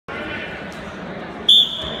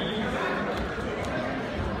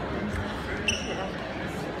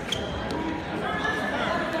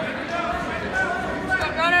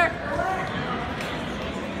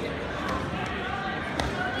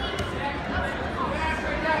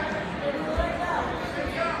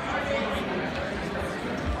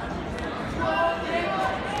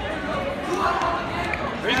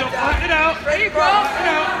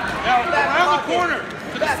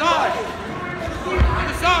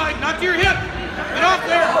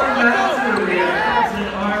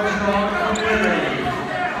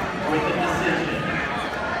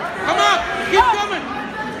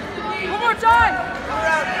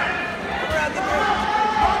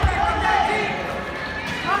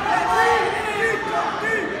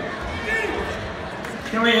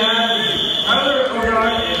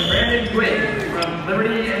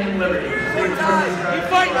Liberty and Liberty. Keep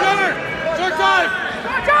fighting, Gunnar! Short time!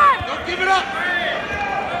 Short time! Don't give it up!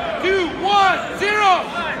 2, 1, 0!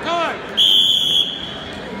 Time!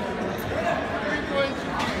 3 points.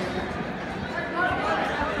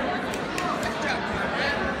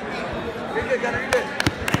 You're good, Gunnar, you're good.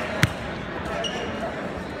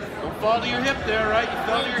 Don't fall to your hip there, right? You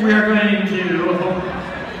fell to your hip. We are going to...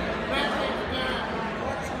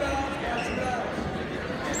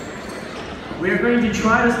 We are going to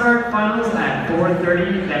try to start finals at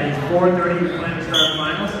 4:30. That is 4:30 we plan to start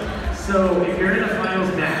finals. So if you're in the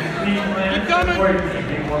finals now, please plan before you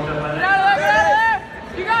get warmed up by that.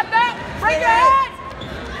 You got that? Break your head!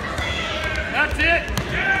 That's it!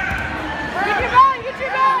 Get your belly, get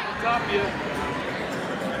your belly! Top you.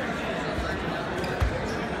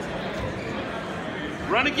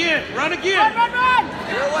 Run again, run again! Run, run, run!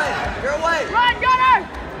 You're away, you're away! Run, Gunnar!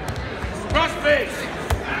 Cross face!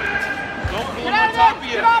 Don't pull him Get out on of top there! of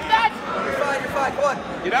you. Get off that! You're fine, come on.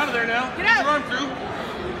 Get out of there now. Get Get out. your arm through.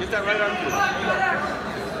 Get that right arm through.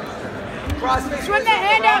 Cross face. Swing that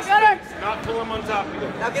hand out, Gunnar! Not pull him on top of you.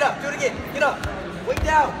 Now get up, do it again, get up. Wing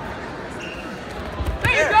down.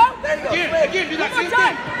 There you go! There you go. Again, do that One same more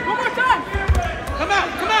time! thing. One more time! Come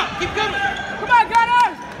out, keep coming. Come on, Gunnar!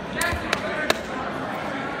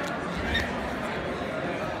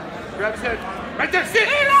 Grab his head. Right there, sit,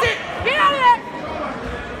 Get out! sit. Get out of there!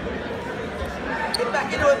 Get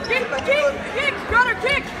back into it. Kick, Get back into it. kick, Gunnar,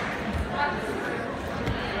 kick!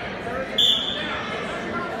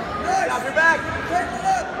 Get off your back.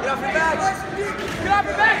 Get off your back. Get off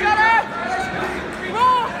your back, Gunnar!